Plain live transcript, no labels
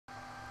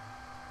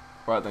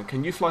Right then,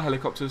 can you fly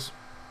helicopters?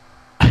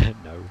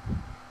 No.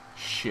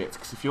 Shit,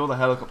 because if you're the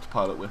helicopter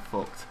pilot, we're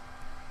fucked.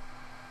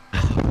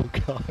 Oh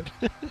god.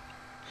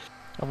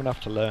 I'm gonna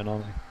have to learn,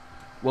 aren't I?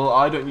 Well,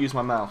 I don't use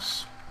my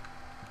mouse.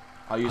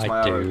 I use I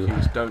my arrow do.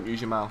 keys. Don't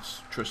use your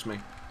mouse, trust me.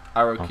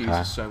 Arrow keys Okay.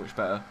 are so much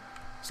better.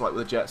 It's like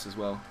with the jets as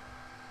well.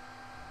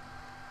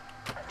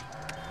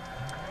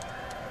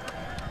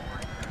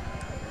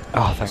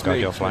 Oh, thank It's god me,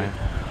 you're it's me. flying.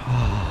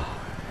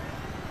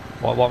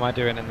 What am I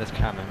doing in this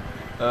cannon?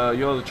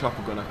 You're the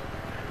chopper gunner.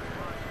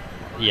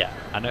 Yeah,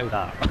 I know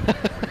that.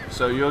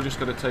 So you're just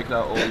going to take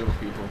out all the other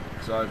people,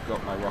 because I've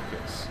got my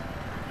rockets.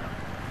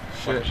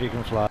 Shit. She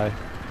can fly.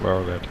 We're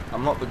all good.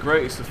 I'm not the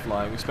greatest at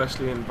flying,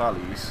 especially in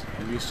valleys.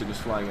 I'm used to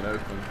just flying in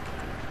open.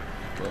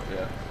 But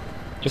yeah.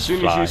 Just as soon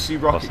fly, as you see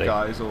rocket pussy.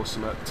 guys or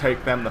something,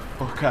 take them the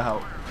fuck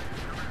out.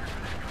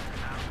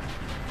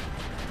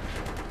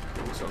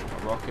 So I've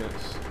got my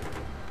rockets.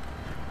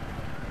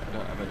 I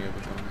don't have any other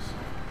guns.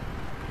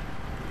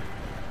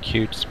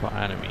 Cute spot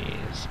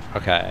enemies.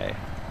 Okay.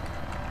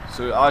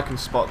 So I can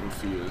spot them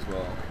for you as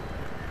well.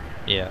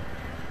 Yeah.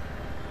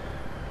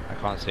 I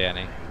can't see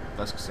any.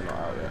 That's because they're not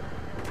out yet.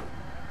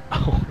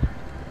 Oh.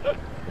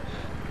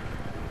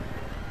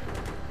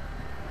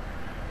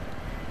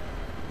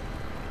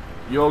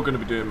 You're going to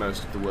be doing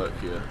most of the work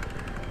here.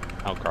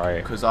 Oh,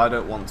 great. Because I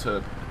don't want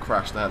to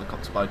crash the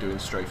helicopter by doing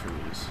strafing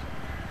runs.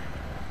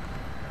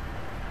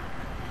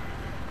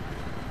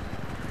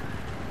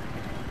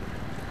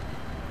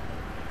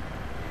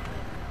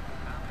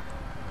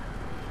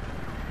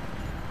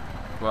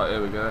 Right,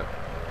 here we go.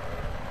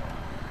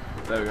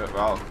 There we go.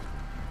 Wow.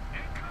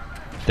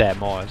 There,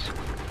 Moors.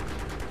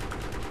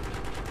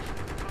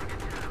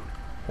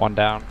 One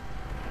down.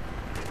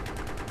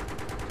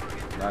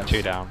 Nice.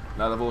 Two down.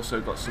 Now they've also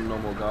got some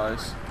normal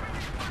guys.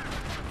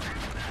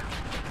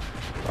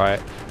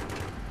 Right.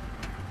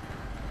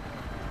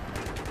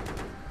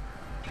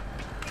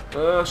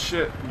 Oh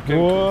shit, I'm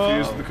getting Whoa.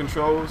 confused with the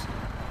controls.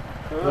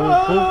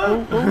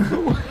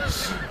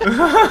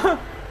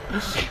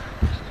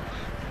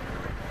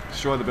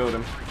 Destroy the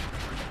building.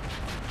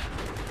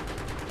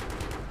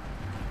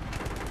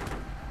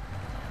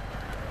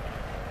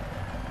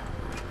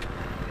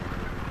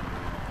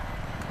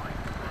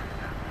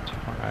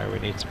 Alright, we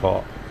need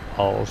spot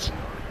holes.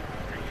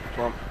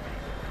 Come on.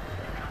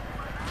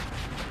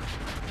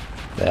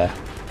 There.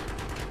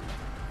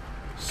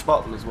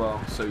 Spot them as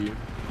well, so you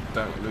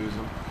don't lose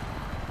them.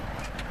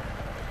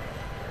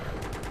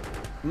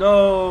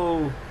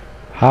 No!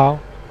 How?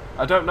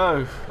 I don't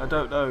know. I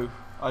don't know.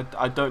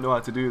 I don't know how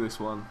to do this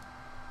one.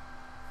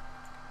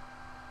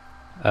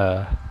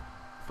 But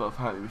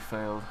apparently we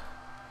failed.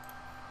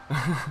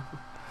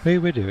 We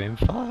were doing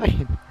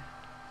fine.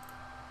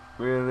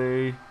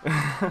 Really?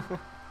 I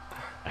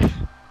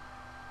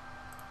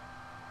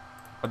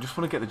just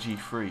want to get the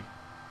G3.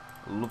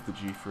 I love the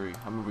G3.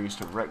 I remember we used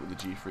to wreck with the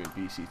G3 in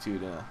BC2,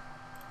 didn't I?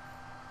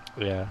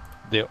 Yeah.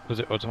 Was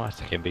it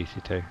automatic in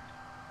BC2?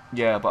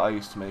 Yeah, but I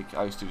used to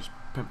just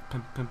pim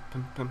pim pim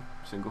pim pim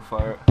single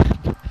fire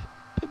it.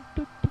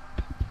 It's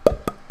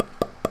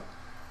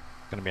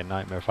gonna be a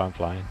nightmare if I'm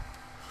flying.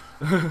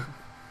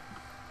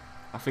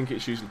 I think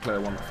it's usually player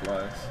one that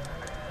flies.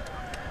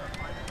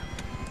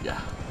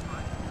 Yeah.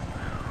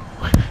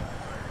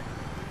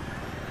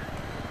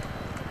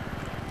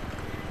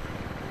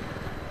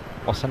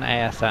 What's an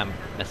ASM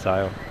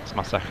missile? It's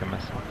my second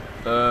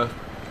missile.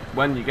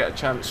 When you get a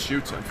chance,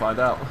 shoot it and find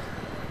out.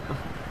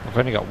 I've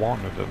only got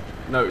one of them.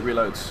 No, it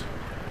reloads.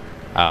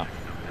 Ah.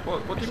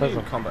 What do It you says mean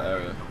on- combat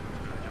area?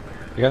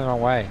 You're going the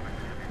wrong way.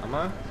 Am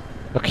I?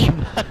 Look at you.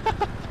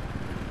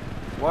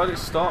 Why did it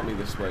start me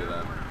this way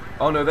then?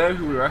 Oh no, they're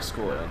who we were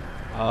escorting.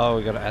 Oh,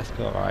 we got an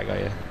escort. Alright, got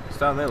you. It's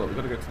down there, look, we've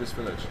got to go to this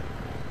village.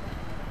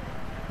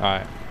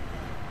 Alright.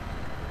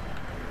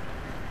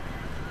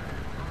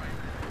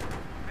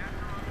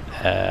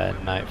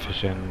 Night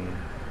vision.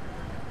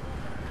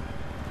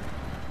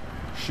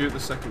 Shoot the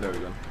secondary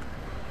gun.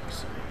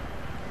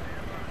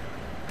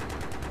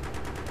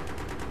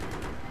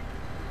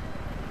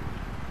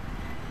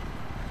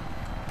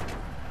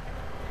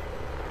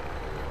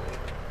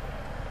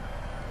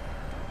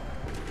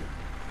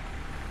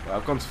 Well,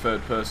 I've gone to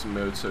third person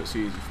mode so it's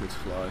easy for me to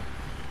fly.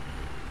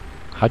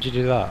 How'd you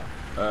do that?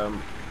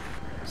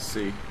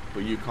 C,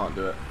 but you can't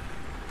do it.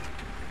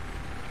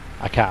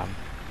 I can.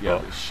 Yeah, but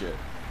but it's shit.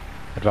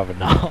 I'd rather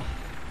not.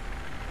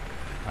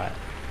 Right.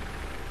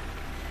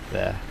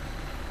 There.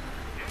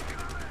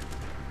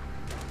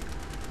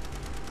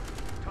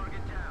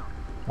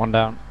 One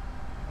down.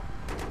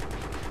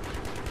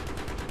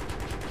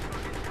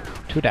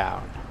 Two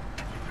down.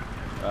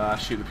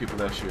 Shoot the people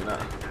they're shooting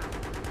at.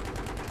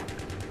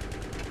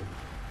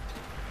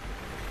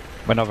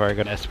 We're not very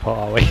good at support,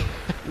 are we?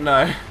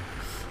 No.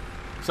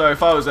 So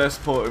if I was air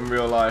support in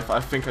real life, I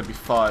think I'd be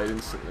fired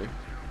instantly.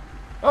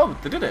 Oh,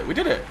 they did it. We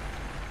did it.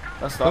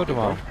 That's that. Killed them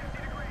all.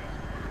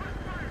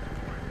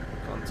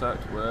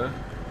 Contact where?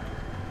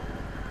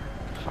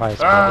 Fire support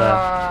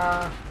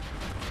there.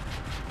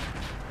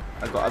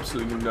 I got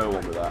absolutely no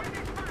one with that.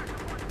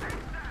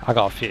 I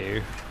got a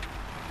few.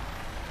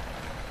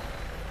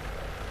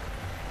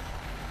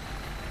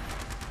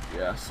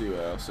 Yeah, I see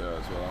where else there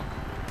as well.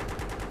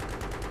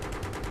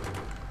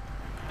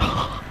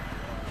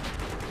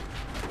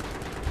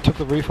 Took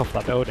the roof off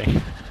that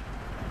building.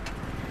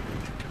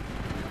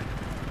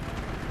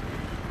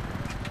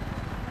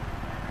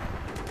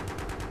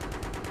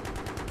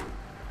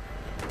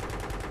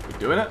 We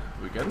doing it?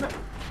 We getting it?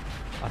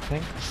 I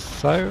think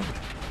so.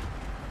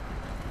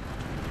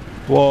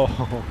 Whoa.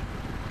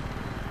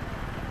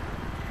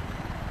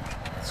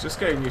 It's just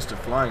getting used to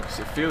flying because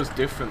it feels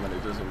different than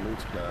it does in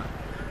multiplayer.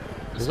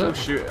 Does Still it?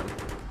 shoot him.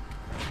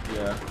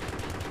 Yeah.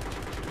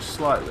 Just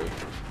slightly.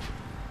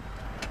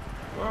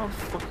 Well,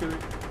 fuck it.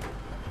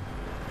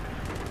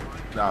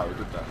 No, we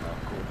did that now.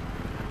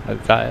 Cool.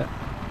 Is that it?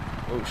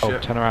 Oh Oh,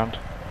 shit. turn around.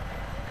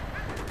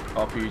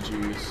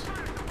 RPGs.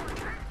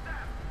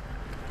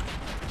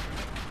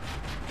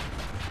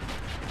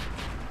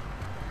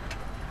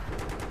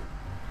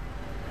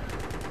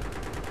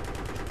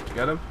 Did you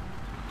get him?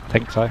 I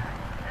think so.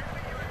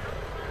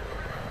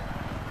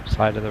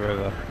 Side of the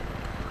river.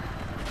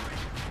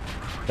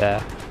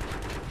 There.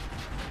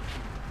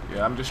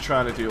 Yeah, I'm just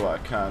trying to do what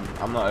I can.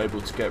 I'm not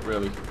able to get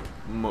really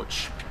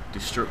much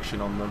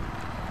destruction on them.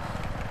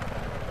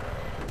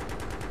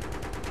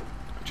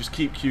 Just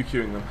keep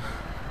QQing them.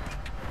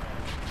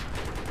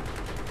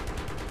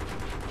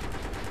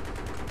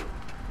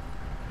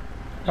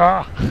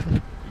 Ah!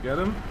 You get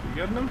him? You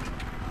getting him?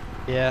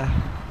 Yeah.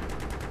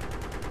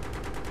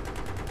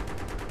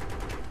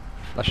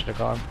 I should have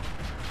got him.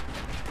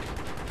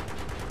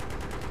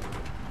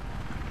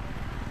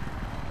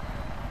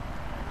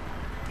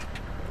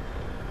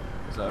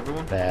 Is that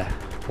everyone? There.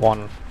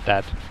 One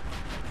dead.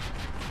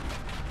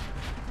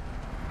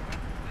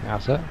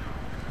 That's it.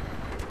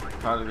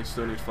 Apparently they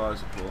still need fire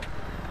support.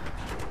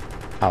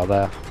 Out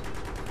there.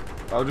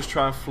 I'll just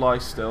try and fly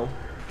still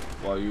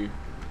while you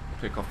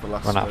pick off the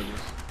last Run out. soldiers.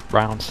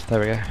 Rounds. There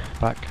we go.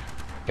 Back.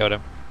 Killed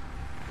him.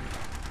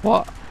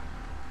 What?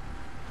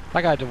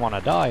 That guy didn't want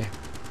to die.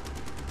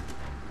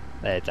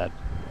 They're dead.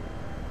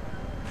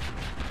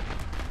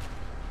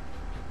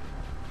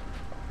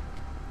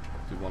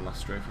 Do one last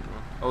strafe as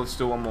well. Oh, there's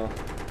still one more.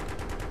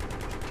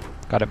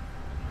 Got him.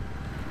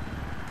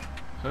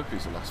 Hope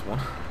he's the last one.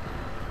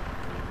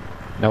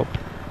 Nope.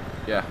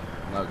 Yeah,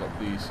 now I've got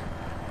these.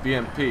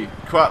 BMP.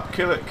 Crap,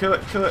 kill it, kill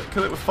it, kill it,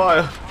 kill it with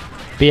fire.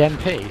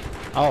 BNP?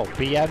 Oh,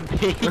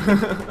 BNP.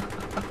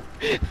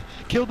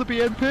 Kill the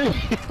BNP.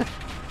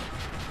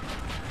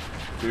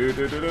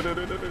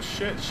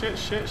 Shit, shit,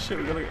 shit, shit,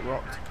 we're gonna get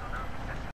rocked.